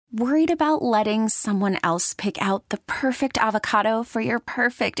Worried about letting someone else pick out the perfect avocado for your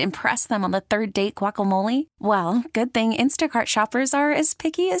perfect impress them on the third date guacamole? Well, good thing Instacart shoppers are as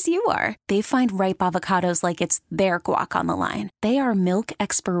picky as you are. They find ripe avocados like it's their guac on the line. They are milk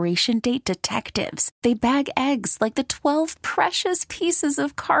expiration date detectives. They bag eggs like the 12 precious pieces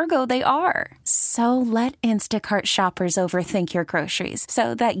of cargo they are. So let Instacart shoppers overthink your groceries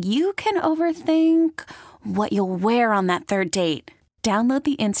so that you can overthink what you'll wear on that third date. Download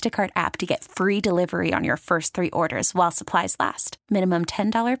the Instacart app to get free delivery on your first 3 orders while supplies last. Minimum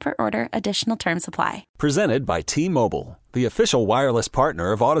 $10 per order. Additional terms apply. Presented by T-Mobile, the official wireless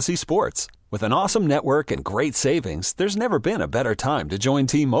partner of Odyssey Sports. With an awesome network and great savings, there's never been a better time to join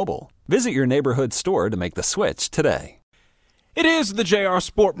T-Mobile. Visit your neighborhood store to make the switch today. It is the JR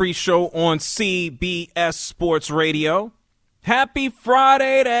Sport Brief Show on CBS Sports Radio. Happy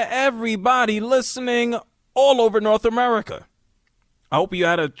Friday to everybody listening all over North America. I hope you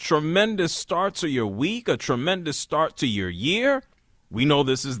had a tremendous start to your week, a tremendous start to your year. We know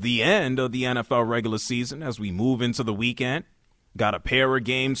this is the end of the NFL regular season as we move into the weekend. Got a pair of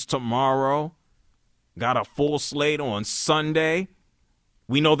games tomorrow. Got a full slate on Sunday.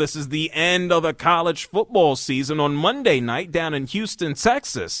 We know this is the end of the college football season on Monday night down in Houston,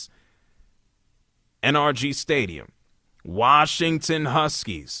 Texas. NRG Stadium. Washington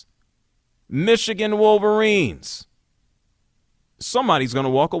Huskies. Michigan Wolverines. Somebody's going to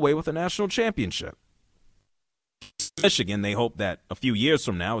walk away with a national championship. Michigan, they hope that a few years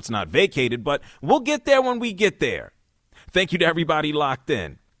from now it's not vacated, but we'll get there when we get there. Thank you to everybody locked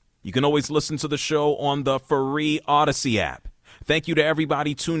in. You can always listen to the show on the free Odyssey app. Thank you to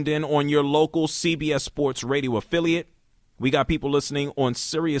everybody tuned in on your local CBS Sports Radio affiliate. We got people listening on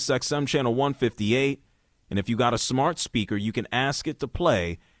Sirius XM channel 158. And if you got a smart speaker, you can ask it to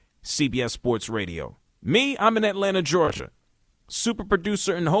play CBS Sports Radio. Me, I'm in Atlanta, Georgia. Super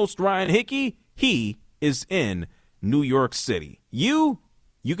producer and host Ryan Hickey, he is in New York City. You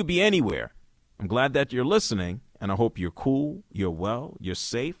could be anywhere. I'm glad that you're listening, and I hope you're cool, you're well, you're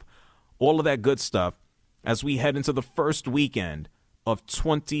safe, all of that good stuff as we head into the first weekend of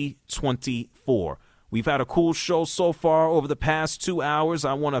 2024. We've had a cool show so far over the past 2 hours.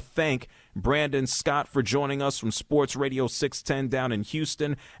 I want to thank Brandon Scott for joining us from Sports Radio 610 down in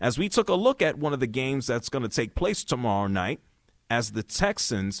Houston as we took a look at one of the games that's going to take place tomorrow night, as the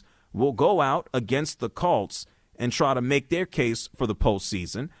Texans will go out against the Colts and try to make their case for the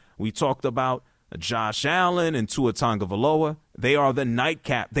postseason. We talked about Josh Allen and Tua Tagovailoa. They are the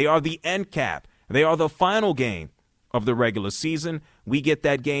nightcap. They are the end cap. They are the final game of the regular season. We get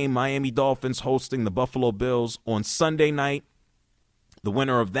that game, Miami Dolphins hosting the Buffalo Bills on Sunday night. The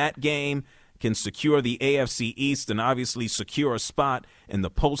winner of that game can secure the AFC East and obviously secure a spot in the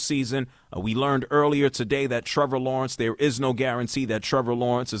postseason. We learned earlier today that Trevor Lawrence, there is no guarantee that Trevor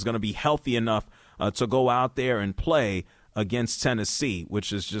Lawrence is going to be healthy enough to go out there and play against Tennessee,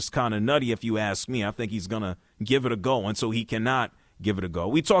 which is just kind of nutty if you ask me. I think he's going to give it a go, and so he cannot give it a go.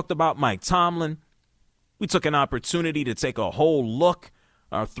 We talked about Mike Tomlin. We took an opportunity to take a whole look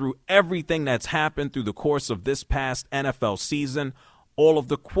through everything that's happened through the course of this past NFL season. All of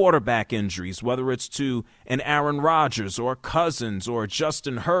the quarterback injuries, whether it's to an Aaron Rodgers or Cousins or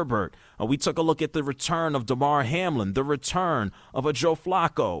Justin Herbert. We took a look at the return of Damar Hamlin, the return of a Joe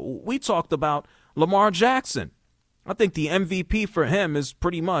Flacco. We talked about Lamar Jackson. I think the MVP for him is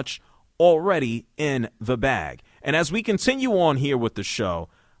pretty much already in the bag. And as we continue on here with the show,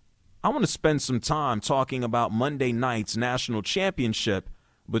 I want to spend some time talking about Monday night's national championship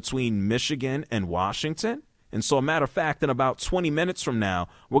between Michigan and Washington. And so, a matter of fact, in about 20 minutes from now,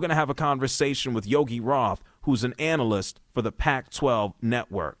 we're going to have a conversation with Yogi Roth, who's an analyst for the Pac-12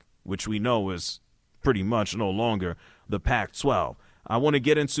 Network, which we know is pretty much no longer the Pac-12. I want to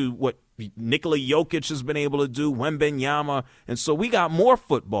get into what Nikola Jokic has been able to do, Wembanyama, and so we got more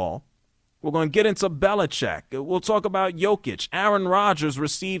football. We're going to get into Belichick. We'll talk about Jokic. Aaron Rodgers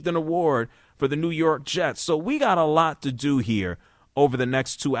received an award for the New York Jets. So we got a lot to do here over the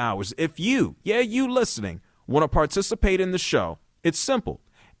next 2 hours. If you listening, want to participate in the show, it's simple.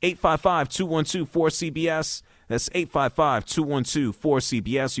 855-212-4CBS. That's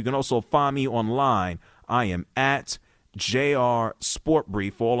 855-212-4CBS. You can also find me online. I am at JR Sport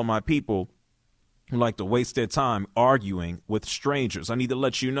Brief. For all of my people who like to waste their time arguing with strangers, I need to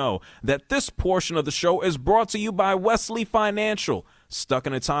let you know that this portion of the show is brought to you by Wesley Financial. Stuck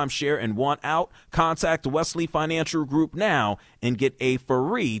in a timeshare and want out? Contact Wesley Financial Group now and get a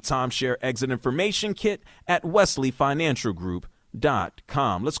free timeshare exit information kit at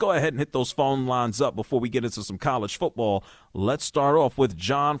wesleyfinancialgroup.com. Let's go ahead and hit those phone lines up before we get into some college football. Let's start off with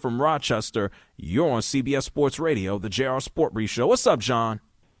John from Rochester. You're on CBS Sports Radio, the JR Sport Brief Show. What's up, John?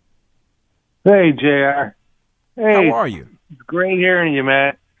 Hey, JR. Hey, How are you? it's great hearing you,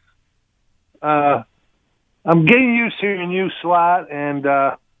 man. I'm getting used to your new slot, and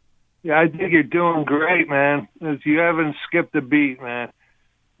yeah, I think you're doing great, man. You haven't skipped a beat, man.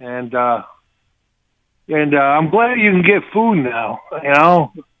 And I'm glad you can get food now. You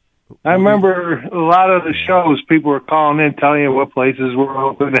know, I remember a lot of the shows people were calling in, telling you what places were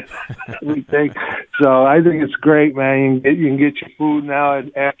open and everything. So I think it's great, man. You can get your food now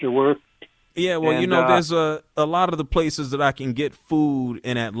after work. Yeah, well, and, there's a lot of the places that I can get food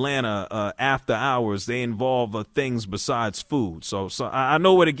in Atlanta after hours. They involve things besides food. So I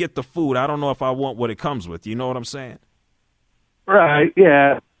know where to get the food. I don't know if I want what it comes with. You know what I'm saying? Right.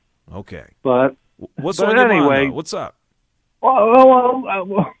 Yeah. Okay. But what's on your mind, though? What's up?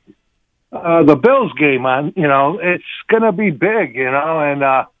 Well, the Bills game it's going to be big, and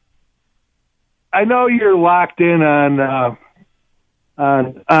I know you're locked in on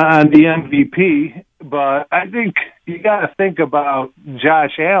the MVP, but I think you got to think about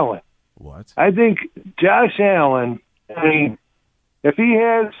Josh Allen. What? I think Josh Allen, if he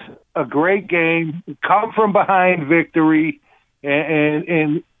has a great game, come from behind victory,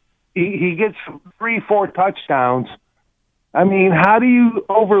 and he gets 3-4 touchdowns, how do you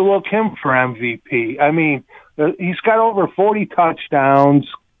overlook him for MVP? He's got over 40 touchdowns.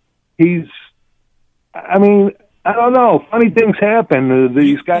 I don't know. Funny things happen to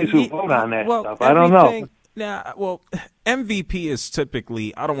these guys who vote on that stuff. I don't know. MVP is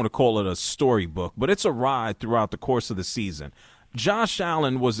typically, I don't want to call it a storybook, but it's a ride throughout the course of the season. Josh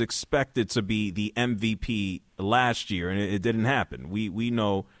Allen was expected to be the MVP last year, and it didn't happen. We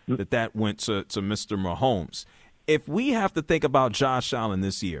know that went to Mr. Mahomes. If we have to think about Josh Allen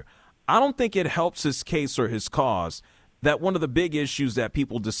this year, I don't think it helps his case or his cause that one of the big issues that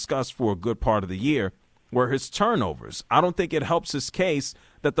people discussed for a good part of the year were his turnovers. I don't think it helps his case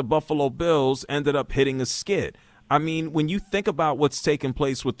that the Buffalo Bills ended up hitting a skid. When you think about what's taken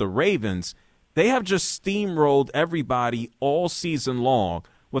place with the Ravens, they have just steamrolled everybody all season long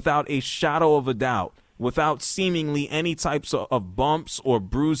without a shadow of a doubt, without seemingly any types of bumps or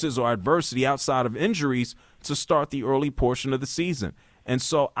bruises or adversity outside of injuries to start the early portion of the season. And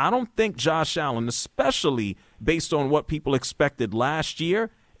so I don't think Josh Allen, especially based on what people expected last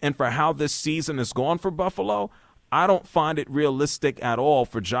year, and for how this season has gone for Buffalo, I don't find it realistic at all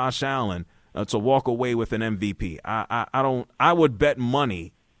for Josh Allen to walk away with an MVP. I would bet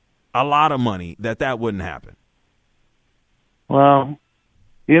money, a lot of money, that wouldn't happen. Well,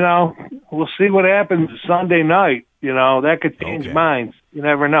 we'll see what happens Sunday night. That could change minds. You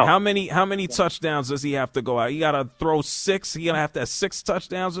never know. How many touchdowns does he have to go out? He got to throw 6. He going to have to have 6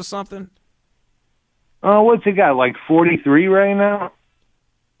 touchdowns or something? What's he got, like 43 right now?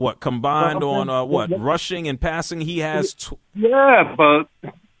 What, combined on rushing and passing? He has yeah, but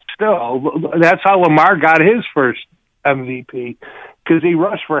still, that's how Lamar got his first MVP, because he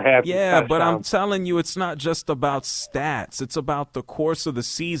rushed for half. Yeah, but I'm telling you, it's not just about stats. It's about the course of the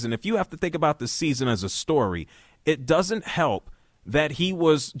season. If you have to think about the season as a story, it doesn't help that he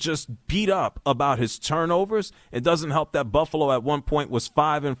was just beat up about his turnovers. It doesn't help that Buffalo at one point was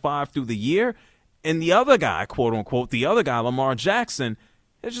 5-5 through the year. And the other guy, quote unquote, Lamar Jackson,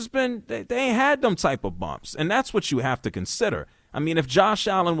 it's just been, they ain't had them type of bumps. And that's what you have to consider. If Josh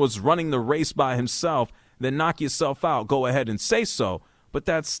Allen was running the race by himself, then knock yourself out. Go ahead and say so. But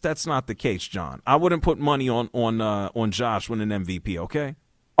that's not the case, John. I wouldn't put money on Josh winning MVP, okay?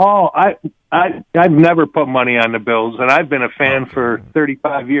 Oh, I've never put money on the Bills, and I've been a fan for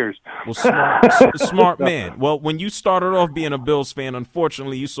 35 years. Well, smart man. Well, when you started off being a Bills fan,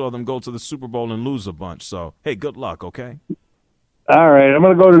 unfortunately, you saw them go to the Super Bowl and lose a bunch. So, hey, good luck, okay? All right, I'm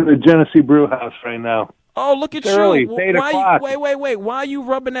going to go to the Genesee Brew House right now. Oh, look at early, you. 8 o'clock. Wait. Why are you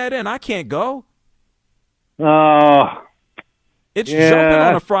rubbing that in? I can't go. It's jumping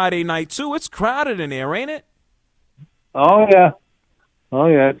on a Friday night, too. It's crowded in there, ain't it? Oh, yeah.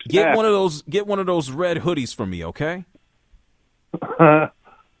 Get one of those red hoodies for me, okay?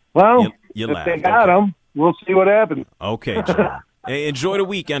 Well, you if laughed. they got them, we'll see what happens. Okay, John. Hey, enjoy the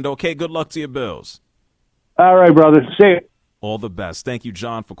weekend, okay? Good luck to your Bills. All right, brother. See you. All the best. Thank you,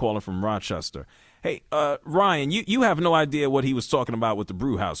 John, for calling from Rochester. Hey, Ryan, you have no idea what he was talking about with the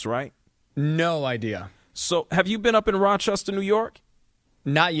brew house, right? No idea. So have you been up in Rochester, New York?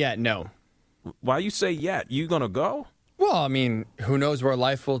 Not yet, no. Why you say yet? You going to go? Well, who knows where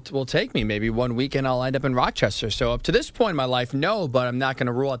life will take me. Maybe one weekend I'll end up in Rochester. So up to this point in my life, no, but I'm not going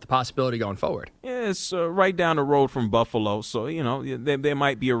to rule out the possibility going forward. Yeah, it's right down the road from Buffalo, so, there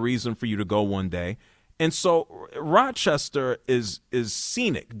might be a reason for you to go one day. And so Rochester is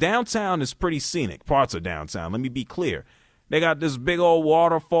scenic. Downtown is pretty scenic, parts of downtown. Let me be clear. They got this big old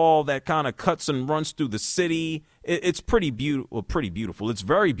waterfall that kind of cuts and runs through the city. It's pretty beautiful. It's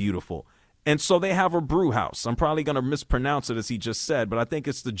very beautiful. And so they have a brew house. I'm probably going to mispronounce it as he just said, but I think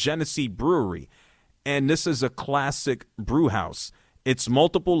it's the Genesee Brewery. And this is a classic brew house. It's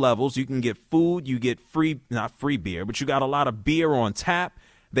multiple levels. You can get food. You get not free beer, but you got a lot of beer on tap.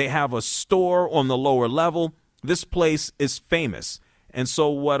 They have a store on the lower level. This place is famous. And so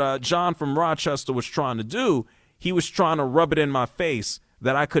what John from Rochester was trying to do, he was trying to rub it in my face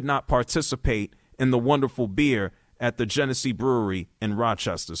that I could not participate in the wonderful beer at the Genesee Brewery in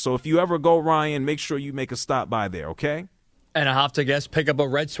Rochester. So if you ever go, Ryan, make sure you make a stop by there, okay? And I have to pick up a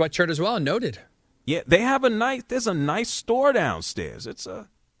red sweatshirt as well. Noted. Yeah, there's a nice store downstairs. It's a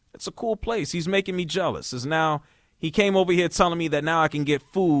cool place. He's making me jealous. He came over here telling me that now I can get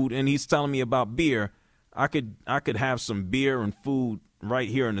food, and he's telling me about beer. I could have some beer and food right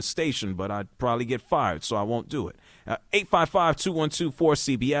here in the station, but I'd probably get fired, so I won't do it.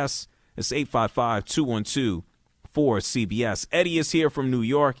 855-212-4CBS. It's 855-212-4CBS. Eddie is here from New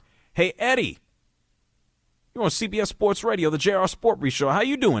York. Hey, Eddie. You're on CBS Sports Radio, the JR SportBrief Show. How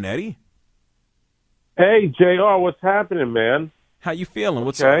you doing, Eddie? Hey, JR, what's happening, man? How you feeling?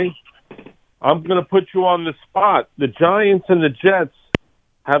 What's up? I'm going to put you on the spot. The Giants and the Jets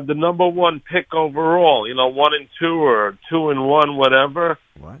have the number one pick overall, 1 and 2 or 2 and 1, whatever.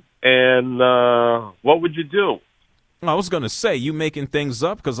 What? And what would you do? I was going to say, you making things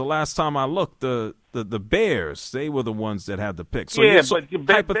up, because the last time I looked, the Bears, they were the ones that had the pick. So yeah, so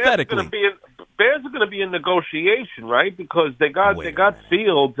but hypothetically, Bears are going to be in negotiation, right? Because they got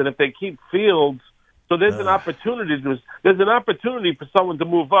Fields, and if they keep Fields, so there's an opportunity. There's an opportunity for someone to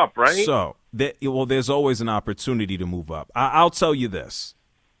move up, right? So, there's always an opportunity to move up. I'll tell you this.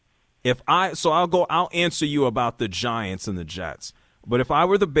 I'll answer you about the Giants and the Jets. But if I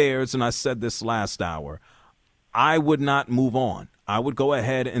were the Bears, and I said this last hour, I would not move on. I would go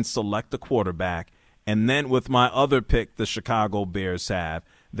ahead and select a quarterback, and then with my other pick, the Chicago Bears have,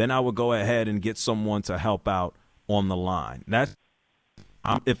 then I would go ahead and get someone to help out on the line.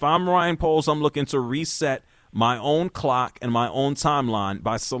 If I'm Ryan Poles, I'm looking to reset my own clock and my own timeline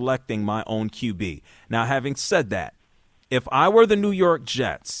by selecting my own QB. Now, having said that, if I were the New York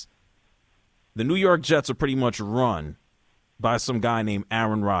Jets are pretty much run by some guy named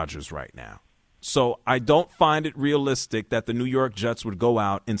Aaron Rodgers right now. So I don't find it realistic that the New York Jets would go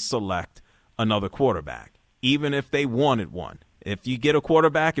out and select another quarterback, even if they wanted one. If you get a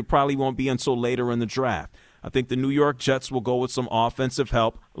quarterback, it probably won't be until later in the draft. I think the New York Jets will go with some offensive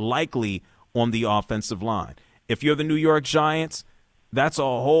help, likely on the offensive line. If you're the New York Giants, that's a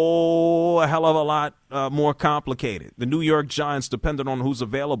hell of a lot more complicated. The New York Giants, depending on who's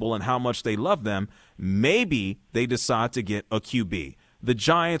available and how much they love them, maybe they decide to get a QB. The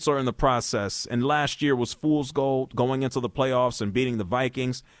Giants are in the process, and last year was fool's gold going into the playoffs and beating the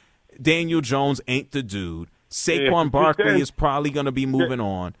Vikings. Daniel Jones ain't the dude. Saquon Barkley is probably going to be moving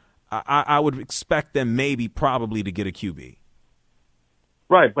on. I would expect them probably to get a QB.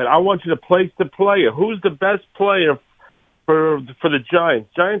 Right, but I want you to place the player. Who's the best player for the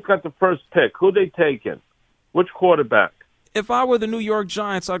Giants? Giants got the first pick. Who they taking? Which quarterback? If I were the New York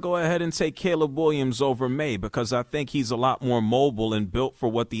Giants, I'd go ahead and take Caleb Williams over May, because I think he's a lot more mobile and built for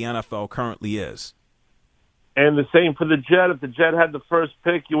what the NFL currently is. And the same for the Jet. If the Jet had the first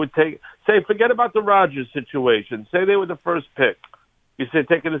pick, you would forget about the Rodgers situation. Say they were the first pick. You say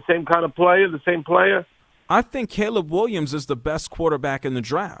taking the same kind of player, the same player? I think Caleb Williams is the best quarterback in the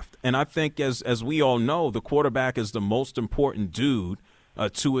draft. And I think, as we all know, the quarterback is the most important dude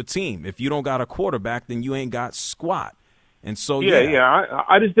to a team. If you don't got a quarterback, then you ain't got squat. And so,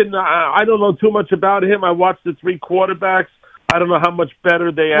 I just didn't. I don't know too much about him. I watched the three quarterbacks. I don't know how much better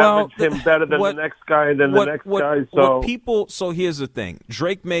they average him better than the next guy and then the next guy. So here's the thing.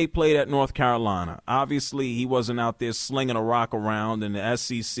 Drake May played at North Carolina. Obviously, he wasn't out there slinging a rock around in the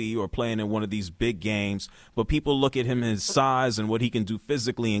SEC or playing in one of these big games. But people look at him, his size and what he can do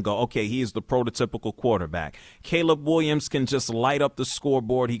physically, and go, okay, he is the prototypical quarterback. Caleb Williams can just light up the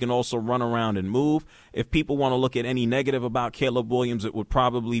scoreboard. He can also run around and move. If people want to look at any negative about Caleb Williams, it would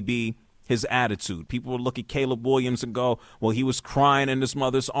probably be his attitude. People would look at Caleb Williams and go, well, he was crying in his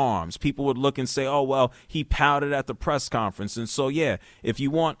mother's arms. People would look and say, oh, well, he pouted at the press conference. And so, yeah, if you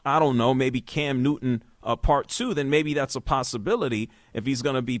want, I don't know, maybe Cam Newton part 2, then maybe that's a possibility if he's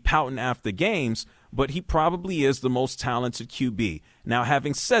going to be pouting after games. But he probably is the most talented QB. Now,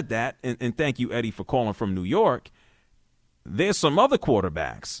 having said that, and thank you, Eddie, for calling from New York, there's some other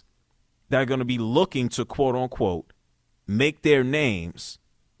quarterbacks that are going to be looking to, quote unquote, make their names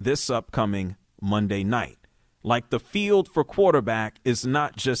this upcoming Monday night. Like, the field for quarterback is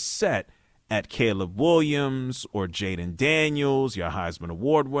not just set at Caleb Williams or Jaden Daniels, your Heisman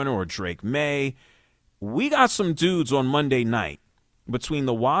Award winner, or Drake May. We got some dudes on Monday night between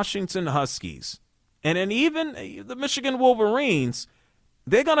the Washington Huskies and then even the Michigan Wolverines.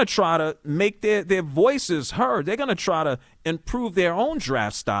 They're going to try to make their voices heard. They're going to try to improve their own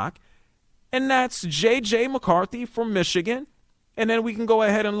draft stock. And that's J.J. McCarthy from Michigan. And then we can go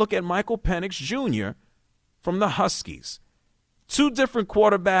ahead and look at Michael Penix Jr. from the Huskies. Two different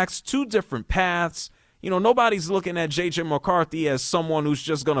quarterbacks, two different paths. You know, nobody's looking at J.J. McCarthy as someone who's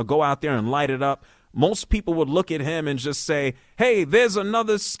just going to go out there and light it up. Most people would look at him and just say, hey, there's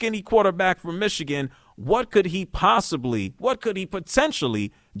another skinny quarterback from Michigan. What could he potentially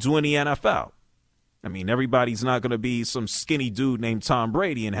do in the NFL? I mean, everybody's not going to be some skinny dude named Tom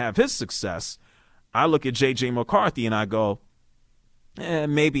Brady and have his success. I look at J.J. McCarthy and I go,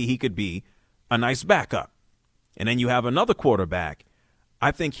 maybe he could be a nice backup. And then you have another quarterback.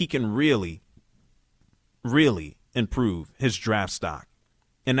 I think he can really, really improve his draft stock.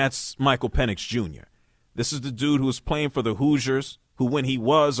 And that's Michael Penix Jr. This is the dude who was playing for the Hoosiers, who when he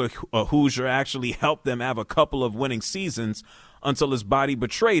was a Hoosier actually helped them have a couple of winning seasons until his body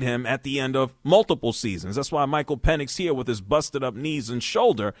betrayed him at the end of multiple seasons. That's why Michael Penix here with his busted up knees and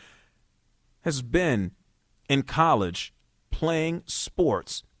shoulder has been in college playing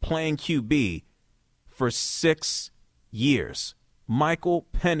sports, playing QB for 6 years. Michael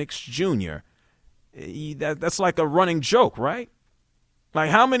Penix Jr., that's like a running joke, right? Like,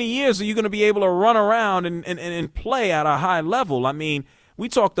 how many years are you going to be able to run around and play at a high level? I mean, we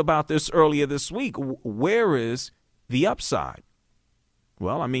talked about this earlier this week. Where is the upside?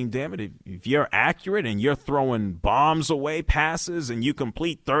 Well, I mean, damn it, if you're accurate and you're throwing bombs away, passes, and you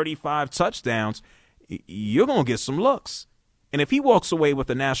complete 35 touchdowns, you're going to get some looks. And if he walks away with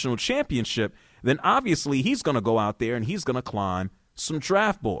a national championship, then obviously he's going to go out there and he's going to climb some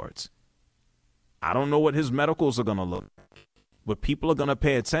draft boards. I don't know what his medicals are going to look like, but people are going to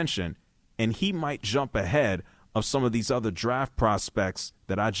pay attention, and he might jump ahead of some of these other draft prospects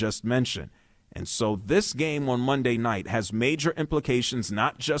that I just mentioned. And so this game on Monday night has major implications,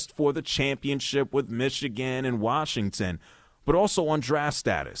 not just for the championship with Michigan and Washington, but also on draft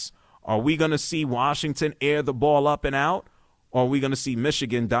status. Are we going to see Washington air the ball up and out, or are we going to see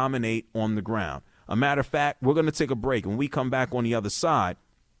Michigan dominate on the ground? A matter of fact, we're going to take a break. When we come back on the other side,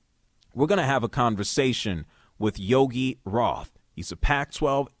 we're going to have a conversation with Yogi Roth. He's a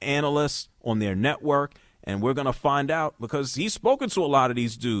Pac-12 analyst on their network, and we're going to find out because he's spoken to a lot of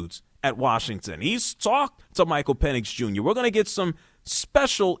these dudes at Washington. He's talked to Michael Penix Jr. We're going to get some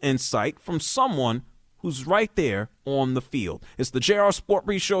special insight from someone who's right there on the field. It's the JR Sport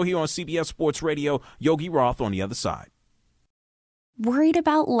Brief Show here on CBS Sports Radio. Yogi Roth on the other side. Worried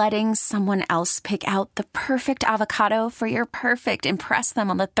about letting someone else pick out the perfect avocado for your perfect impress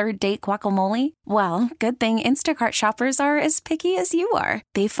them on the third date guacamole? Well, good thing Instacart shoppers are as picky as you are.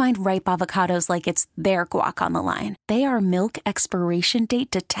 They find ripe avocados like it's their guac on the line. They are milk expiration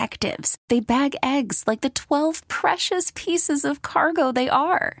date detectives. They bag eggs like the 12 precious pieces of cargo they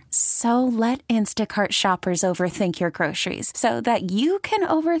are. So let Instacart shoppers overthink your groceries so that you can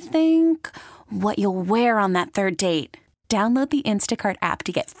overthink what you'll wear on that third date. Download the Instacart app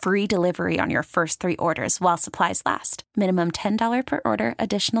to get free delivery on your first 3 orders while supplies last. Minimum $10 per order.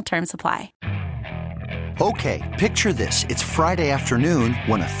 Additional terms apply. Okay, picture this. It's Friday afternoon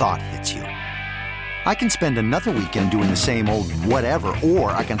when a thought hits you. I can spend another weekend doing the same old whatever,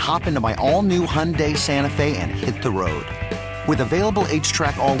 or I can hop into my all-new Hyundai Santa Fe and hit the road. With available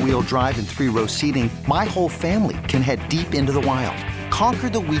H-Track all-wheel drive and 3-row seating, my whole family can head deep into the wild. Conquer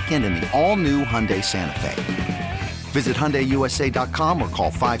the weekend in the all-new Hyundai Santa Fe. Visit HyundaiUSA.com or call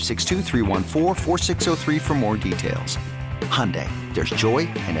 562-314-4603 for more details. Hyundai, there's joy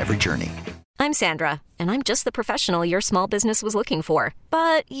in every journey. I'm Sandra, and I'm just the professional your small business was looking for.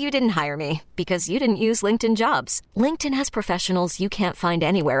 But you didn't hire me because you didn't use LinkedIn Jobs. LinkedIn has professionals you can't find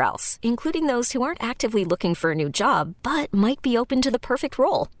anywhere else, including those who aren't actively looking for a new job, but might be open to the perfect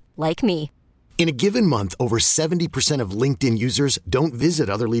role, like me. In a given month, over 70% of LinkedIn users don't visit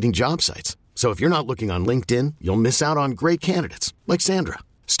other leading job sites. So if you're not looking on LinkedIn, you'll miss out on great candidates like Sandra.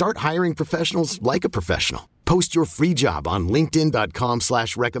 Start hiring professionals like a professional. Post your free job on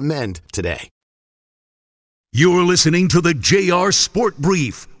linkedin.com/recommend today. You're listening to the JR Sport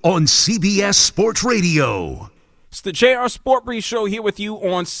Brief on CBS Sports Radio. It's the JR Sport Brief Show here with you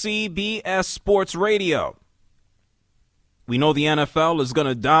on CBS Sports Radio. We know the NFL is going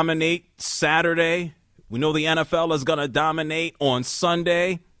to dominate Saturday. We know the NFL is going to dominate on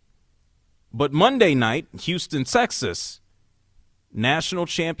Sunday. But Monday night, Houston, Texas, national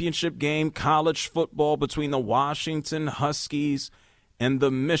championship game, college football between the Washington Huskies and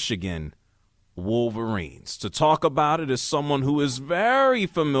the Michigan Wolverines. To talk about it is someone who is very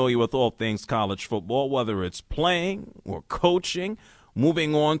familiar with all things college football, whether it's playing or coaching,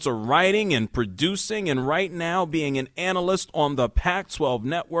 moving on to writing and producing, and right now being an analyst on the Pac-12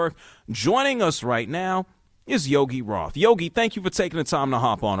 Network. Joining us right now is Yogi Roth. Yogi, thank you for taking the time to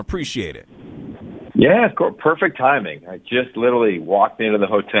hop on. Appreciate it. Yeah, perfect timing. I just literally walked into the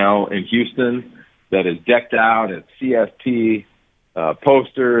hotel in Houston that is decked out at CFP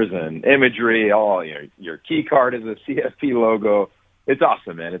posters and imagery. All your key card is a CFP logo. It's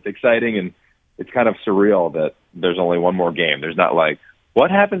awesome, man. It's exciting, and it's kind of surreal that there's only one more game. There's not like, what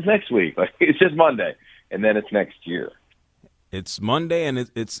happens next week? Like, it's just Monday, and then it's next year. It's Monday, and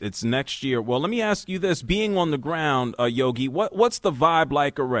it's next year. Well, let me ask you this. Being on the ground, Yogi, what's the vibe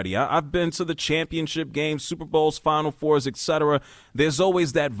like already? I've been to the championship games, Super Bowls, Final Fours, etc. There's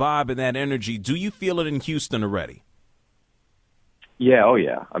always that vibe and that energy. Do you feel it in Houston already? Yeah, oh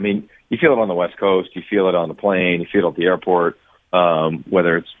yeah. I mean, you feel it on the West Coast. You feel it on the plane. You feel it at the airport,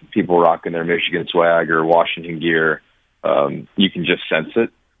 whether it's people rocking their Michigan swag or Washington gear. You can just sense it.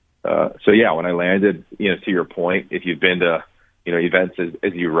 So, yeah, when I landed, to your point, if you've been to events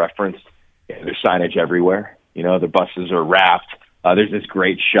as you referenced, there's signage everywhere. The buses are wrapped. There's this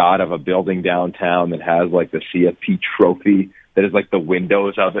great shot of a building downtown that has like the CFP trophy that is like the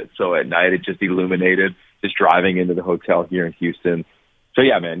windows of it. So at night it's just illuminated, just driving into the hotel here in Houston. So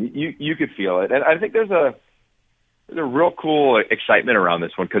yeah, man, you could feel it. And I think there's a real cool excitement around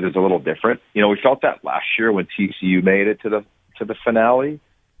this one because it's a little different. We felt that last year when TCU made it to the finale.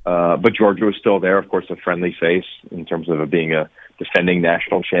 But Georgia was still there, of course, a friendly face in terms of it being a defending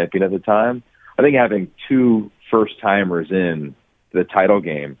national champion at the time. I think having two first-timers in the title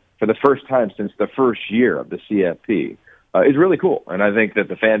game for the first time since the first year of the CFP is really cool. And I think that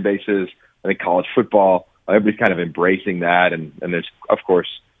the fan bases, I think college football, everybody's kind of embracing that. And there's, of course,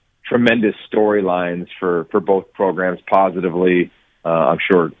 tremendous storylines for both programs positively. I'm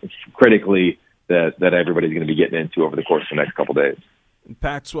sure critically that everybody's going to be getting into over the course of the next couple days.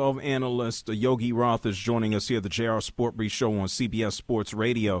 Pac-12 analyst Yogi Roth is joining us here at the JR SportBrief Show on CBS Sports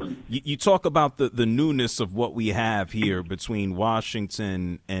Radio. You talk about the newness of what we have here between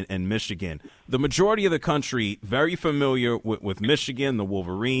Washington and Michigan. The majority of the country very familiar with Michigan, the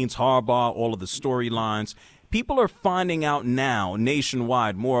Wolverines, Harbaugh, all of the storylines. People are finding out now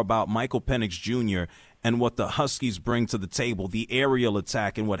nationwide more about Michael Penix Jr. and what the Huskies bring to the table, the aerial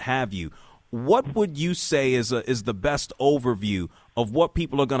attack and what have you. What would you say is the best overview of what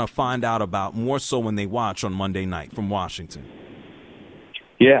people are going to find out about more so when they watch on Monday night from Washington?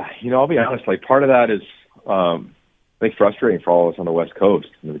 Yeah, I'll be honest. Like part of that is, I think, frustrating for all of us on the West Coast.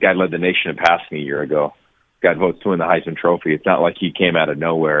 The guy led the nation in passing a year ago. Got votes to win the Heisman Trophy. It's not like he came out of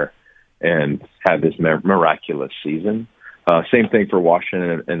nowhere and had this miraculous season. Same thing for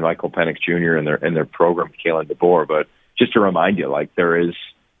Washington and Michael Penix Jr. and their program, Kalen DeBoer. But just to remind you, like there is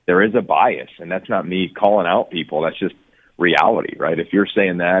a bias, and that's not me calling out people. That's just reality, right? If you're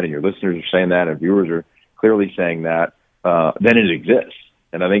saying that and your listeners are saying that and viewers are clearly saying that, then it exists.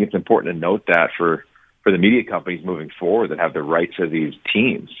 And I think it's important to note that for the media companies moving forward that have the rights of these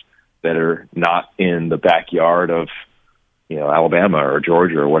teams that are not in the backyard of, Alabama or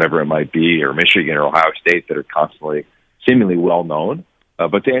Georgia or whatever it might be, or Michigan or Ohio State that are constantly seemingly well known.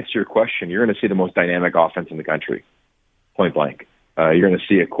 But to answer your question, you're going to see the most dynamic offense in the country, point blank. You're going to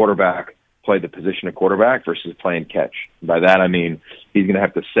see a quarterback play the position of quarterback versus playing catch. By that, I mean he's going to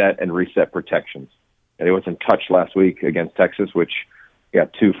have to set and reset protections. And he wasn't touched last week against Texas, which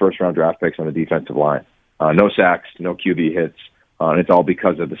got 2 first-round draft picks on the defensive line. No sacks, no QB hits, and it's all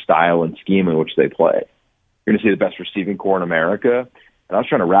because of the style and scheme in which they play. You're going to see the best receiving core in America. And I was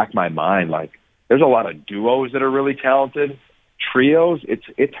trying to rack my mind, like, there's a lot of duos that are really talented. Trios,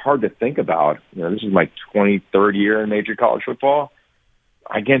 it's hard to think about. This is my 23rd year in major college football.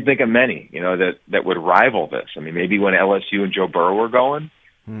 I can't think of many, that would rival this. I mean, maybe when LSU and Joe Burrow were going,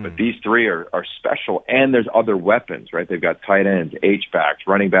 but these three are special. And there's other weapons, right? They've got tight ends, H-backs,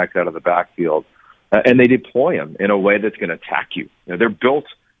 running backs out of the backfield, and they deploy them in a way that's going to attack you. They're built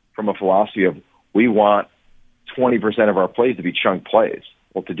from a philosophy of we want 20% of our plays to be chunk plays.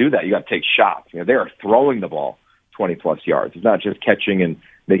 Well, to do that, you got to take shots. They are throwing the ball 20-plus yards. It's not just catching and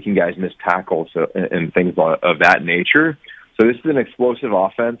making guys miss tackles and things of that nature. So this is an explosive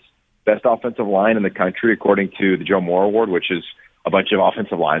offense, best offensive line in the country, according to the Joe Moore Award, which is a bunch of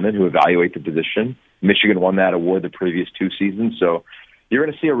offensive linemen who evaluate the position. Michigan won that award the previous 2 seasons. So you're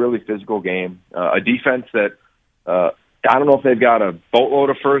going to see a really physical game, a defense that I don't know if they've got a boatload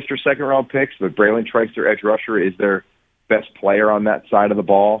of first or second round picks, but Braylon Trice, their edge rusher, is their best player on that side of the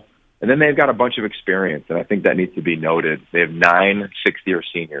ball. And then they've got a bunch of experience, and I think that needs to be noted. They have 9 sixth-year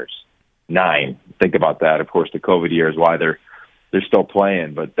seniors. 9. Think about that. Of course, the COVID year is why they're still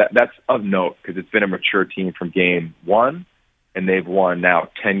playing, but that's of note because it's been a mature team from game 1, and they've won now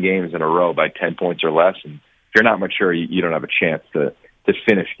 10 games in a row by 10 points or less. And if you're not mature, you don't have a chance to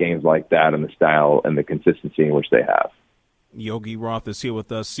finish games like that in the style and the consistency in which they have. Yogi Roth is here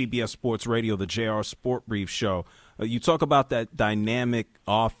with us, CBS Sports Radio, the JR Sport Brief Show. You talk about that dynamic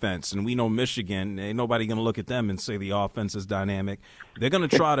offense, and we know Michigan, ain't nobody going to look at them and say the offense is dynamic. They're going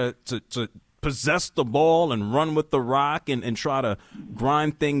to try to possess the ball and run with the rock and try to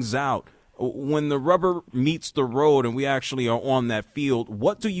grind things out. When the rubber meets the road and we actually are on that field,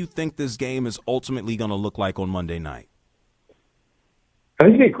 what do you think this game is ultimately going to look like on Monday night? I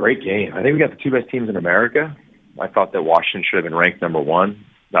think it's a great game. I think we got the 2 best teams in America. I thought that Washington should have been ranked number 1.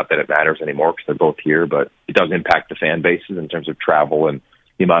 Not that it matters anymore because they're both here, but it does impact the fan bases in terms of travel and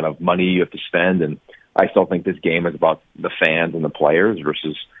the amount of money you have to spend. And I still think this game is about the fans and the players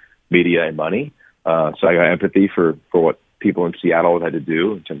versus media and money. So I got empathy for what people in Seattle had to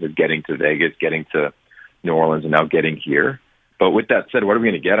do in terms of getting to Vegas, getting to New Orleans, and now getting here. But with that said, what are we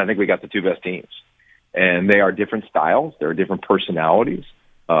going to get? I think we got the 2 best teams. And they are different styles. There are different personalities.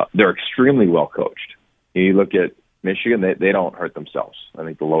 They're extremely well coached. You look at Michigan, they don't hurt themselves. I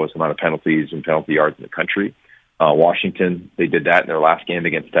think the lowest amount of penalties and penalty yards in the country. Washington, they did that in their last game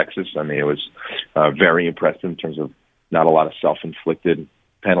against Texas. I mean, it was very impressive in terms of not a lot of self-inflicted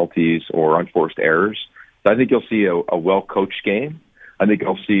penalties or unforced errors. So I think you'll see a well-coached game. I think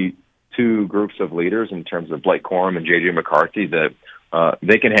you'll see 2 groups of leaders in terms of Blake Corum and J.J. McCarthy that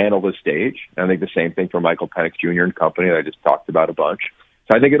they can handle the stage. And I think the same thing for Michael Penix Jr. and company that I just talked about a bunch.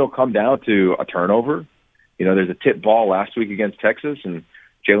 So I think it'll come down to a turnover. You know, there's a tip ball last week against Texas, and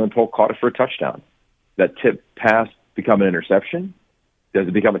Jalen Polk caught it for a touchdown. That tip pass become an interception? Does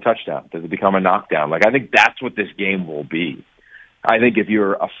it become a touchdown? Does it become a knockdown? Like, I think that's what this game will be. I think if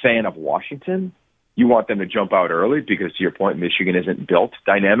you're a fan of Washington, you want them to jump out early because, to your point, Michigan isn't built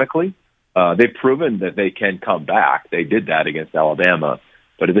dynamically. They've proven that they can come back. They did that against Alabama.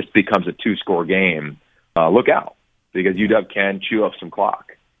 But if this becomes a 2-score game, look out because UW can chew up some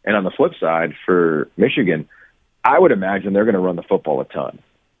clock. And on the flip side, for Michigan, I would imagine they're going to run the football a ton.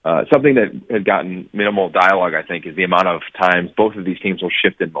 Something that has gotten minimal dialogue, I think, is the amount of times both of these teams will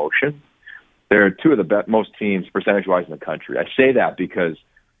shift in motion. They're 2 of the most teams percentage-wise in the country. I say that because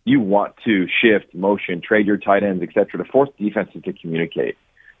you want to shift motion, trade your tight ends, et cetera, to force defenses to communicate,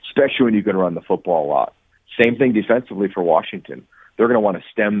 especially when you can run the football a lot. Same thing defensively for Washington. They're going to want to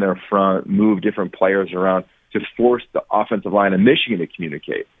stem their front, move different players around to force the offensive line of Michigan to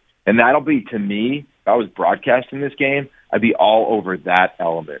communicate. And that'll be, to me, if I was broadcasting this game, I'd be all over that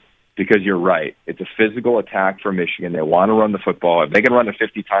element because you're right. It's a physical attack for Michigan. They want to run the football. If they can run it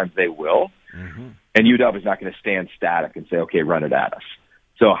 50 times, they will. Mm-hmm. And UW is not going to stand static and say, okay, run it at us.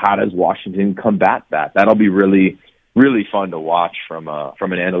 So how does Washington combat that? That'll be really, really fun to watch from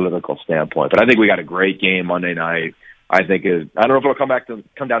an analytical standpoint. But I think we got a great game Monday night. I don't know if it'll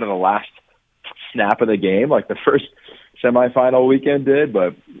come down to the last snap of the game like the first semifinal weekend did,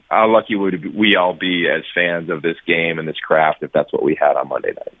 but how lucky would we all be as fans of this game and this craft if that's what we had on Monday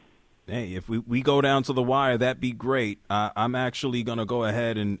night. Hey, if we go down to the wire, that'd be great. I'm actually going to go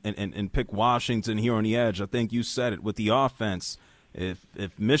ahead and pick Washington here on the edge. I think you said it with the offense.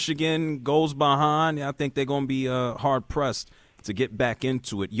 If Michigan goes behind, I think they're going to be hard-pressed to get back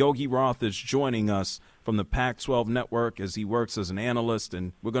into it. Yogi Roth is joining us from the Pac-12 Network as he works as an analyst,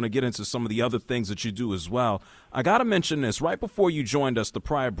 and we're going to get into some of the other things that you do as well. I got to mention this. Right before you joined us, the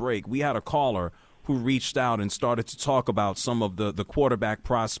prior break, we had a caller who reached out and started to talk about some of the quarterback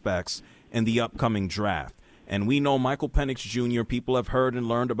prospects in the upcoming draft. And we know Michael Penix Jr., people have heard and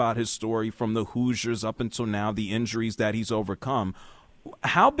learned about his story from the Hoosiers up until now, the injuries that he's overcome.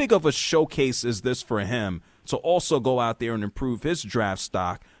 How big of a showcase is this for him to also go out there and improve his draft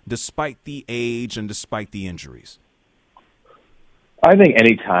stock despite the age and despite the injuries? I think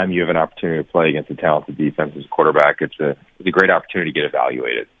any time you have an opportunity to play against a talented defense as a quarterback, it's a great opportunity to get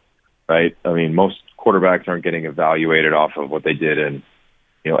evaluated, right? I mean, most quarterbacks aren't getting evaluated off of what they did in,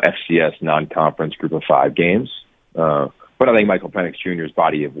 FCS non-conference group of 5 games. But I think Michael Penix Jr.'s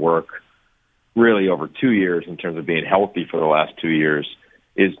body of work really over 2 years in terms of being healthy for the last 2 years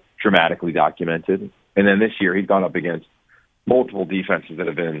is dramatically documented. And then this year he's gone up against multiple defenses that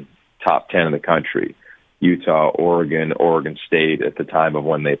have been top 10 in the country. Utah, Oregon, Oregon State at the time of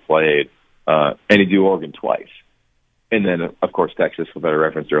when they played, and he do Oregon twice. And then, of course, Texas, that I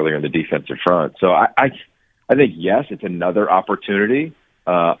referenced earlier, in the defensive front. So I think, yes, it's another opportunity.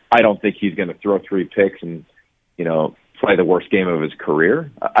 I don't think he's going to throw 3 picks and, play the worst game of his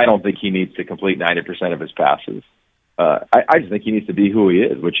career. I don't think he needs to complete 90% of his passes. I just think he needs to be who he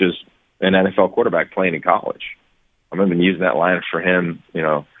is, which is an NFL quarterback playing in college. I've been using that line for him,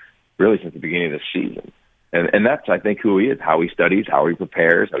 really since the beginning of the season. And that's, I think, who he is, how he studies, how he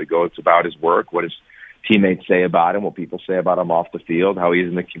prepares, how he goes about his work, what his teammates say about him, what people say about him off the field, how he is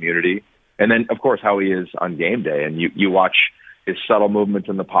in the community, and then, of course, how he is on game day. And you watch his subtle movements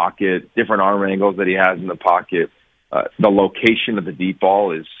in the pocket, different arm angles that he has in the pocket. The location of the deep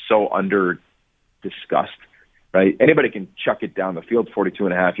ball is so under-discussed, right? Anybody can chuck it down the field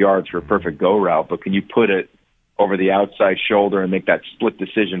 42.5 yards for a perfect go route, but can you put it over the outside shoulder and make that split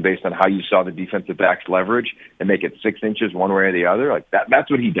decision based on how you saw the defensive back's leverage and make it 6 inches one way or the other? Like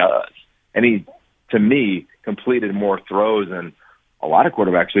that's what he does. And he, to me, completed more throws than a lot of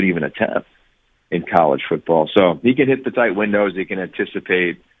quarterbacks would even attempt in college football. So he can hit the tight windows. He can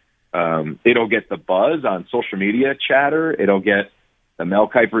anticipate. It'll get the buzz on social media chatter. It'll get the Mel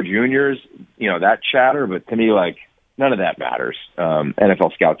Kiper Juniors, that chatter. But to me, none of that matters.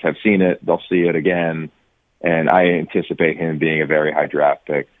 NFL scouts have seen it. They'll see it again. And I anticipate him being a very high draft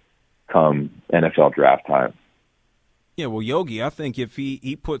pick come NFL draft time. Yeah, well, Yogi, I think if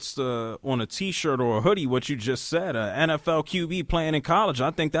he puts on a T-shirt or a hoodie what you just said, NFL QB playing in college, I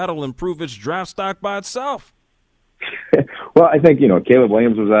think that'll improve its draft stock by itself. Well, I think, Caleb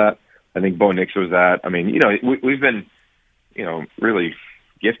Williams was that. I think Bo Nix was that. I mean, we've been, really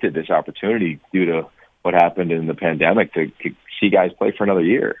gifted this opportunity due to what happened in the pandemic to see guys play for another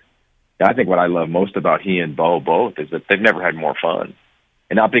year. I think what I love most about he and Bo both is that they've never had more fun.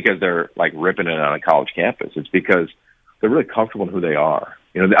 And not because they're ripping it on a college campus. It's because they're really comfortable in who they are.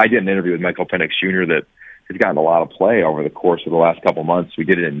 I did an interview with Michael Penix Jr. that has gotten a lot of play over the course of the last couple months. We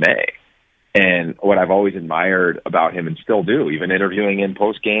did it in May. And what I've always admired about him and still do, even interviewing him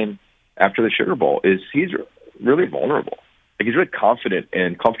post-game after the Sugar Bowl, is he's really vulnerable. He's really confident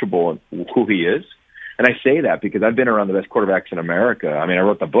and comfortable in who he is. And I say that because I've been around the best quarterbacks in America. I mean, I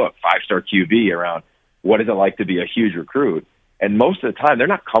wrote the book, 5-Star QB, around what is it like to be a huge recruit. And most of the time, they're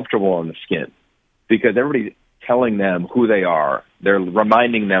not comfortable in the skin because everybody's telling them who they are. They're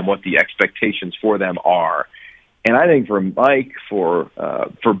reminding them what the expectations for them are. And I think for Mike, for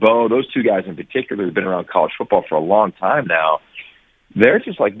Bo, those two guys in particular who've been around college football for a long time now, they're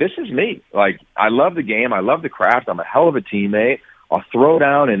just this is me. I love the game. I love the craft. I'm a hell of a teammate. I'll throw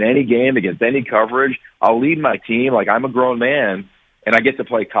down in any game against any coverage. I'll lead my team I'm a grown man, and I get to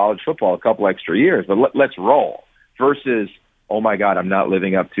play college football a couple extra years. But let's roll versus, oh, my God, I'm not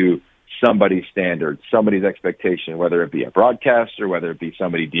living up to somebody's standard, somebody's expectation, whether it be a broadcaster, whether it be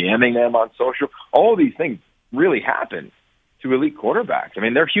somebody DMing them on social. All of these things really happen to elite quarterbacks. I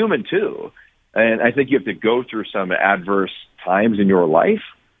mean, they're human too. And I think you have to go through some adverse times in your life,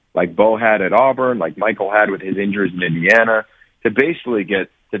 like Bo had at Auburn, like Michael had with his injuries in Indiana, to basically get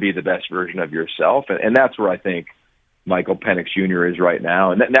to be the best version of yourself. And that's where I think Michael Penix Jr. is right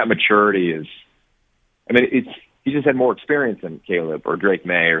now. And that maturity is, he just had more experience than Caleb or Drake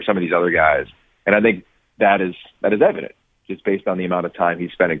May or some of these other guys. And I think that is evident just based on the amount of time he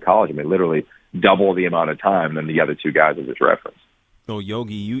spent in college. literally double the amount of time than the other two guys I just referenced. So,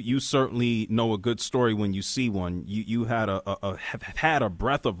 Yogi, you certainly know a good story when you see one. You had have had a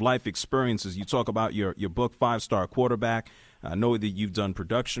breath of life experiences. You talk about your book, 5-Star Quarterback. I know that you've done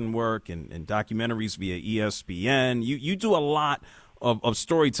production work and documentaries via ESPN. You do a lot of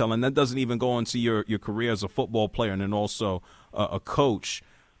storytelling. That doesn't even go into your career as a football player and then also a coach.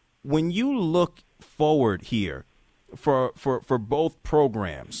 When you look forward here for both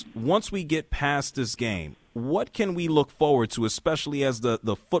programs, once we get past this game, what can we look forward to, especially as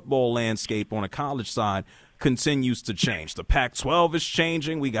the football landscape on a college side continues to change? The Pac-12 is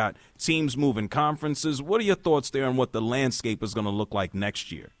changing. We got teams moving conferences. What are your thoughts there on what the landscape is going to look like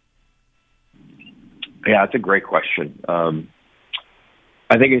next year? Yeah, that's a great question.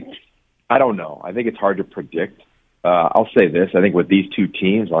 I don't know. I think it's hard to predict. I'll say this. I think with these two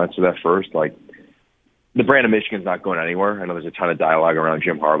teams, I'll answer that first, the brand of Michigan's not going anywhere. I know there's a ton of dialogue around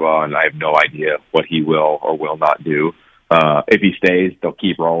Jim Harbaugh, and I have no idea what he will or will not do. If he stays, they'll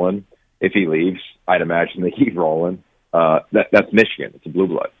keep rolling. If he leaves, I'd imagine they keep rolling. That's Michigan. It's a blue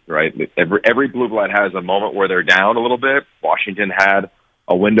blood, right? Every blue blood has a moment where they're down a little bit. Washington had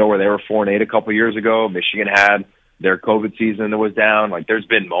a window where they were 4-8 a couple years ago. Michigan had their COVID season that was down. There's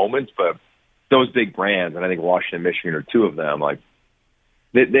been moments, but those big brands, and I think Washington and Michigan are two of them,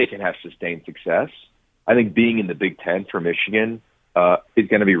 they can have sustained success. I think being in the Big Ten for Michigan is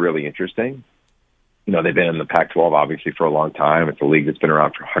going to be really interesting. They've been in the Pac-12, obviously, for a long time. It's a league that's been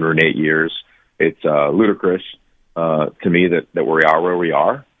around for 108 years. It's ludicrous to me that we are where we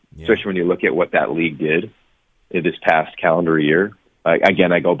are, especially when you look at what that league did in this past calendar year.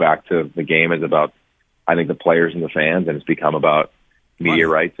 Again, I go back to the game as about, I think, the players and the fans, and it's become about media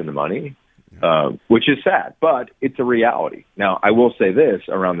rights and the money, which is sad, but it's a reality. Now, I will say this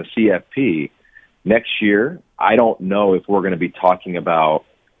around the CFP. Next year, I don't know if we're going to be talking about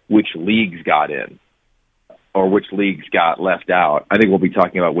which leagues got in or which leagues got left out. I think we'll be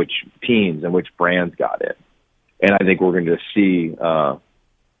talking about which teams and which brands got in. And I think we're going to see, I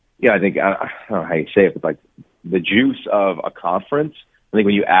don't know how you say it, but like the juice of a conference. I think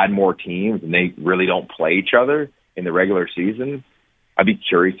when you add more teams and they really don't play each other in the regular season, I'd be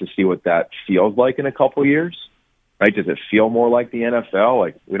curious to see what that feels like in a couple of years, right? Does it feel more like the NFL?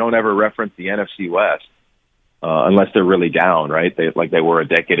 Like, we don't ever reference the NFC West unless they're really down, right? They were a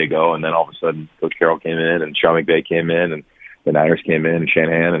decade ago, and then all of a sudden Coach Carroll came in and Sean McVay came in and the Niners came in and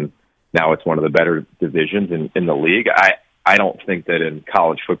Shanahan, and now it's one of the better divisions in the league. I don't think that in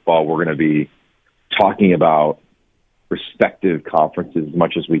college football we're going to be talking about respective conferences as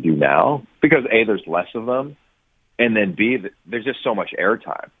much as we do now because, A, there's less of them, and then B, there's just so much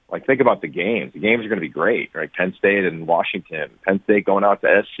airtime. Like, think about the games. The games are going to be great, right? Penn State and Washington, Penn State going out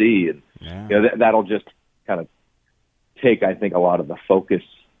to SC, and that'll just kind of take, I think, a lot of the focus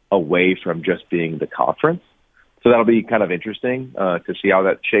away from just being the conference. So that'll be kind of interesting to see how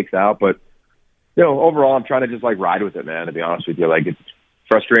that shakes out. But, overall, I'm trying to just, ride with it, man, to be honest with you. Like, it's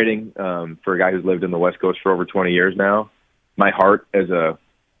frustrating for a guy who's lived in the West Coast for over 20 years now. My heart as a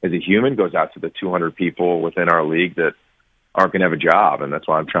human goes out to the 200 people within our league that aren't going to have a job. And that's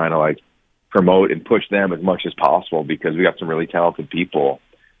why I'm trying to, promote and push them as much as possible because we got some really talented people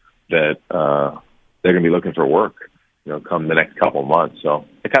that they're going to be looking for work, come the next couple of months. So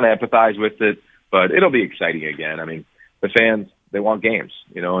I kind of empathize with it. But it'll be exciting again. I mean, the fans, they want games,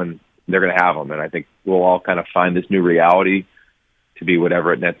 and they're going to have them. And I think we'll all kind of find this new reality to be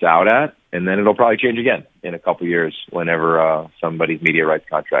whatever it nets out at. And then it'll probably change again in a couple of years whenever somebody's media rights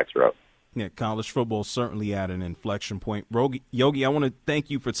contracts are up. Yeah, college football certainly at an inflection point. Yogi, I want to thank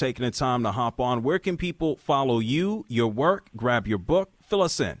you for taking the time to hop on. Where can people follow you, your work, grab your book? Fill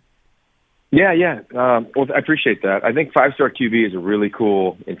us in. Yeah. Well, I appreciate that. I think 5-Star QB is a really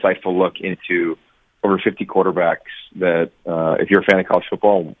cool, insightful look into over 50 quarterbacks that, if you're a fan of college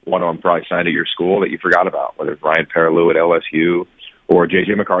football, one of them probably signed at your school that you forgot about, whether it's Ryan Perrilloux at LSU or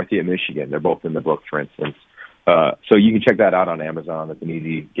J.J. McCarthy at Michigan. They're both in the book, for instance. So you can check that out on Amazon. That's an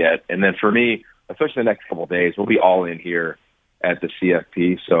easy get. And then for me, especially the next couple of days, we'll be all in here at the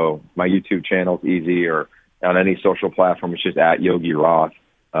CFP. So my YouTube channel is easy, or on any social platform, it's just at Yogi Roth.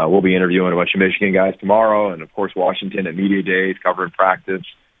 We'll be interviewing a bunch of Michigan guys tomorrow, and, of course, Washington at Media Days, covering practice.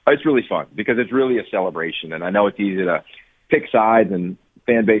 It's really fun because it's really a celebration, and I know it's easy to pick sides and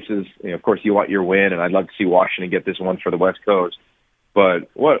fan bases. Of course, you want your win, and I'd love to see Washington get this one for the West Coast. But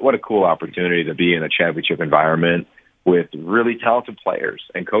what a cool opportunity to be in a championship environment with really talented players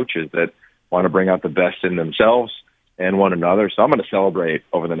and coaches that want to bring out the best in themselves and one another. So I'm going to celebrate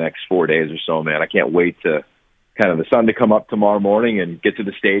over the next 4 days or so, man. I can't wait to kind of the sun to come up tomorrow morning and get to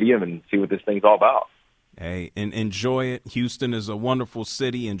the stadium and see what this thing's all about. Hey, and enjoy it. Houston is a wonderful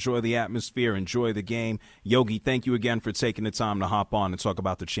city. Enjoy the atmosphere. Enjoy the game. Yogi, thank you again for taking the time to hop on and talk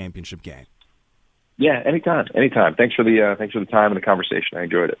about the championship game. Yeah, anytime. Thanks for the time and the conversation. I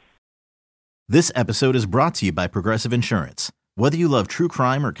enjoyed it. This episode is brought to you by Progressive Insurance. Whether you love true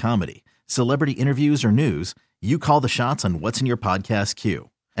crime or comedy, celebrity interviews or news, you call the shots on what's in your podcast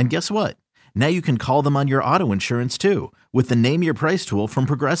queue. And guess what? Now you can call them on your auto insurance too with the Name Your Price tool from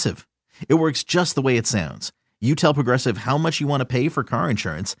Progressive. It works just the way it sounds. You tell Progressive how much you want to pay for car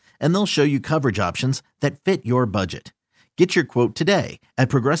insurance, and they'll show you coverage options that fit your budget. Get your quote today at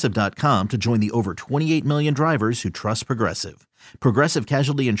Progressive.com to join the over 28 million drivers who trust Progressive. Progressive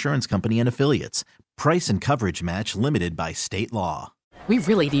Casualty Insurance Company and Affiliates. Price and coverage match limited by state law. We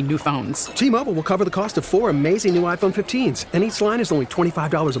really need new phones. T-Mobile will cover the cost of 4 amazing new iPhone 15s, and each line is only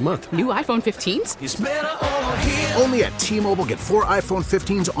 $25 a month. New iPhone 15s? It's better over here. Only at T-Mobile, get 4 iPhone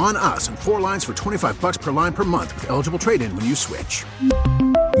 15s on us and 4 lines for $25 per line per month with eligible trade-in when you switch.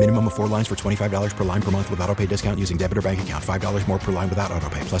 Minimum of 4 lines for $25 per line per month with autopay discount using debit or bank account. $5 more per line without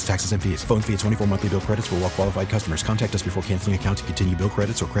autopay, plus taxes and fees. Phone fee at 24 monthly bill credits for well-qualified customers. Contact us before canceling account to continue bill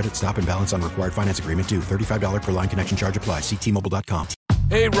credits or credit stop and balance on required finance agreement due. $35 per line connection charge applies. See T-Mobile.com.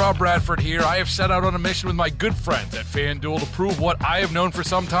 Hey, Rob Bradford here. I have set out on a mission with my good friends at FanDuel to prove what I have known for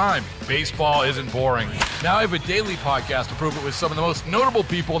some time. Baseball isn't boring. Now I have a daily podcast to prove it with some of the most notable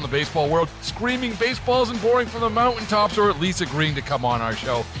people in the baseball world, screaming baseball isn't boring from the mountaintops, or at least agreeing to come on our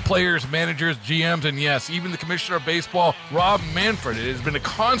show. Players, managers, GMs, and yes, even the commissioner of baseball, Rob Manfred. It has been a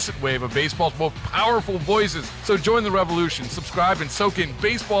constant wave of baseball's most powerful voices. So join the revolution. Subscribe and soak in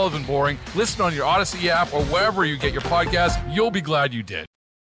Baseball Isn't Boring. Listen on your Odyssey app or wherever you get your podcasts. You'll be glad you did.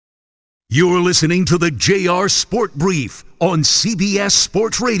 You're listening to the JR Sport Brief on CBS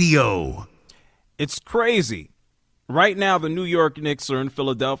Sports Radio. It's crazy. Right now, the New York Knicks are in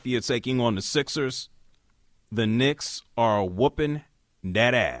Philadelphia taking on the Sixers. The Knicks are whooping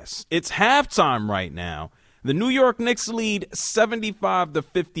that ass. It's halftime right now. The New York Knicks lead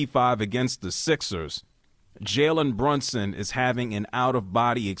 75-55 against the Sixers. Jalen Brunson is having an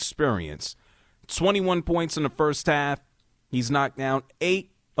out-of-body experience. 21 points in the first half. He's knocked down 8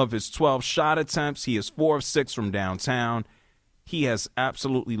 of his 12 shot attempts. He is 4 of 6 from downtown. He has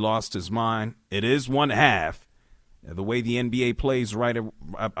absolutely lost his mind. It is one half. The way the NBA plays right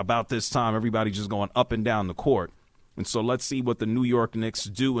about this time, everybody just going up and down the court. And so let's see what the New York Knicks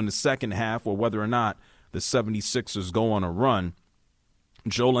do in the second half, or whether or not the 76ers go on a run.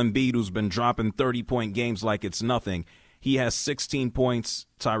 Joel Embiid, who's been dropping 30-point games like it's nothing, he has 16 points.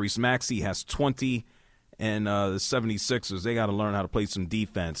 Tyrese Maxey has 20. And the 76ers, they got to learn how to play some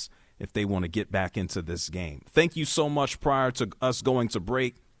defense if they want to get back into this game. Thank you so much, prior to us going to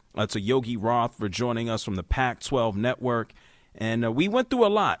break, to Yogi Roth for joining us from the Pac-12 Network. And we went through a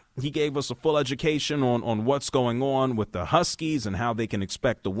lot. He gave us a full education on what's going on with the Huskies and how they can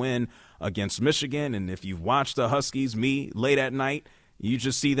expect to win against Michigan. And if you've watched the Huskies, late at night, you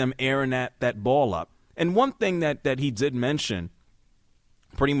just see them airing that ball up. And one thing that he did mention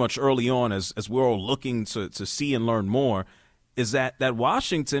pretty much early on, as we're all looking to see and learn more, is that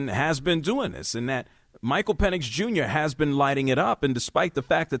Washington has been doing this, and that Michael Penix Jr. has been lighting it up. And despite the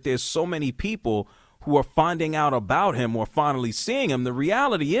fact that there's so many people who are finding out about him or finally seeing him, the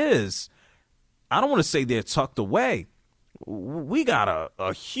reality is, I don't want to say they're tucked away. We got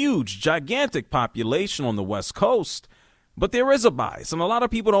a huge, gigantic population on the West Coast, but there is a bias, and a lot of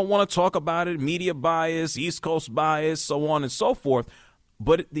people don't want to talk about it. Media bias, East Coast bias, so on and so forth.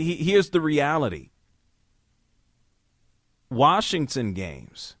 But here's the reality. Washington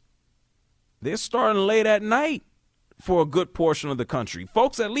games, they're starting late at night for a good portion of the country.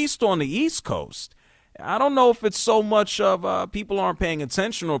 Folks, at least on the East Coast. I don't know if it's so much of people aren't paying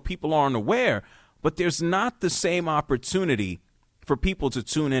attention or people aren't aware, but there's not the same opportunity for people to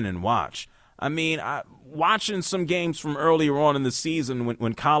tune in and watch. I mean, watching some games from earlier on in the season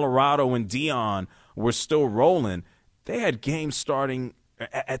when Colorado and Dion were still rolling, they had games starting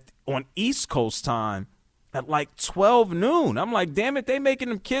on East Coast time at like 12 noon. I'm like, damn it, they making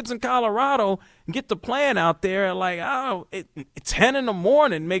them kids in Colorado get the plan out there at like, 10 in the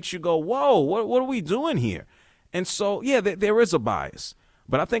morning makes you go, whoa, what are we doing here? And so, yeah, there is a bias.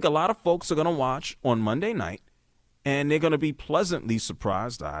 But I think a lot of folks are going to watch on Monday night, and they're going to be pleasantly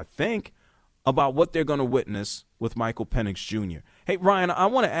surprised, I think, about what they're going to witness with Michael Penix Jr. Hey, Ryan, I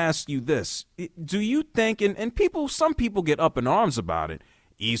want to ask you this. Do you think, and some people get up in arms about it,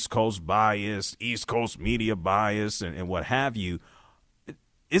 East Coast bias, East Coast media bias, and what have you,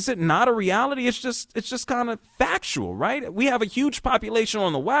 is it not a reality? It's just kind of factual, right? We have a huge population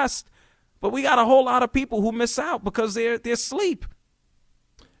on the West, but we got a whole lot of people who miss out because they're asleep.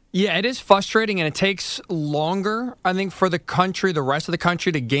 Yeah, it is frustrating, and it takes longer, I think, for the country, the rest of the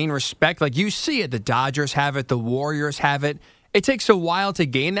country, to gain respect. Like, you see it. The Dodgers have it. The Warriors have it. It takes a while to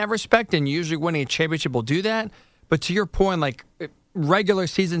gain that respect, and usually winning a championship will do that. But to your point, like, regular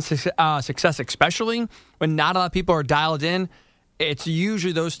season success, especially, when not a lot of people are dialed in, it's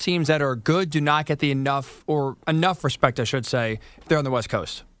usually those teams that are good do not get the enough respect, I should say, if they're on the West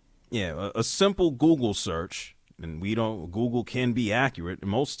Coast. Yeah, a simple Google search, and Google can be accurate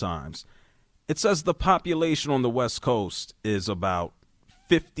most times. It says the population on the West Coast is about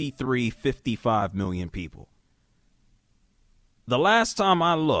 55 million people. The last time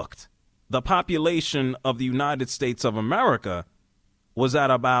I looked, the population of the United States of America was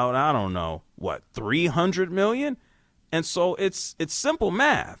at about, 300 million? And so it's simple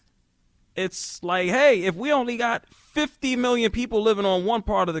math. It's like, hey, if we only got 50 million people living on one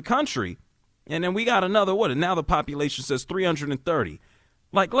part of the country, and then we got another, and now the population says 330.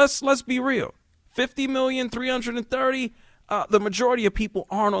 Like, let's be real. 50 million, 330, the majority of people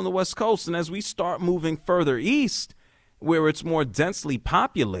aren't on the West Coast. And as we start moving further east, where it's more densely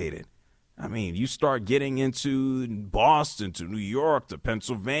populated, I mean, you start getting into Boston, to New York, to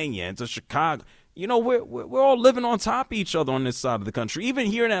Pennsylvania, and to Chicago. You know, we're all living on top of each other on this side of the country. Even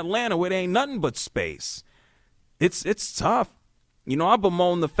here in Atlanta, where there ain't nothing but space. It's tough. You know, I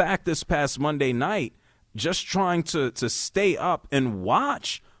bemoaned the fact this past Monday night, just trying to stay up and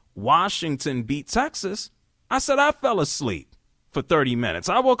watch Washington beat Texas. I said I fell asleep for 30 minutes.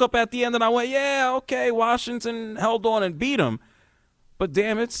 I woke up at the end and I went, yeah, okay, Washington held on and beat them. But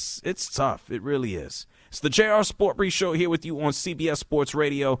damn, it's tough. It really is. It's the JR SportBrief Show here with you on CBS Sports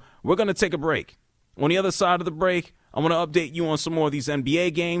Radio. We're going to take a break. On the other side of the break, I want to update you on some more of these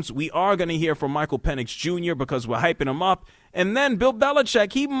NBA games. We are going to hear from Michael Penix Jr. because we're hyping him up. And then Bill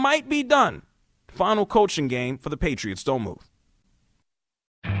Belichick, he might be done. Final coaching game for the Patriots. Don't move.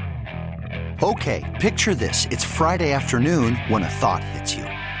 Okay, picture this. It's Friday afternoon when a thought hits you.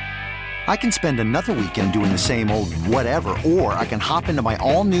 I can spend another weekend doing the same old whatever, or I can hop into my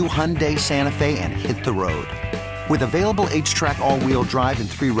all-new Hyundai Santa Fe and hit the road. With available H-Track all-wheel drive and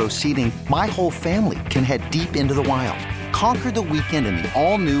 3-row seating, my whole family can head deep into the wild. Conquer the weekend in the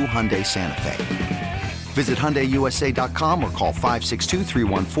all-new Hyundai Santa Fe. Visit HyundaiUSA.com or call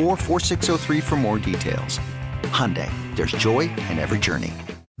 562-314-4603 for more details. Hyundai, there's joy in every journey.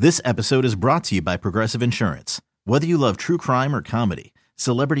 This episode is brought to you by Progressive Insurance. Whether you love true crime or comedy,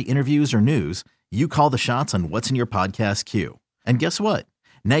 celebrity interviews or news, you call the shots on what's in your podcast queue. And guess what?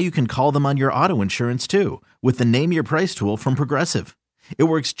 Now you can call them on your auto insurance too with the Name Your Price tool from Progressive. It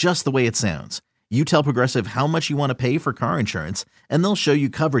works just the way it sounds. You tell Progressive how much you want to pay for car insurance, and they'll show you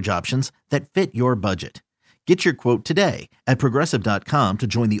coverage options that fit your budget. Get your quote today at Progressive.com to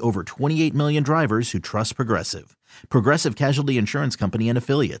join the over 28 million drivers who trust Progressive. Progressive Casualty Insurance Company and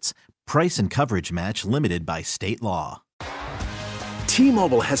Affiliates. Price and coverage match limited by state law.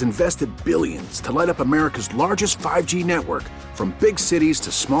 T-Mobile has invested billions to light up America's largest 5G network, from big cities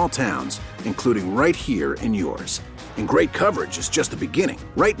to small towns, including right here in yours. And great coverage is just the beginning.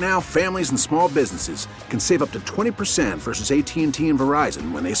 Right now, families and small businesses can save up to 20% versus AT&T and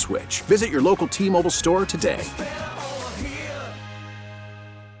Verizon when they switch. Visit your local T-Mobile store today.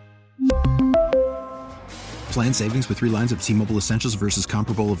 Plan savings with 3 lines of T-Mobile Essentials versus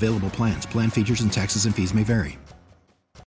comparable available plans. Plan features and taxes and fees may vary.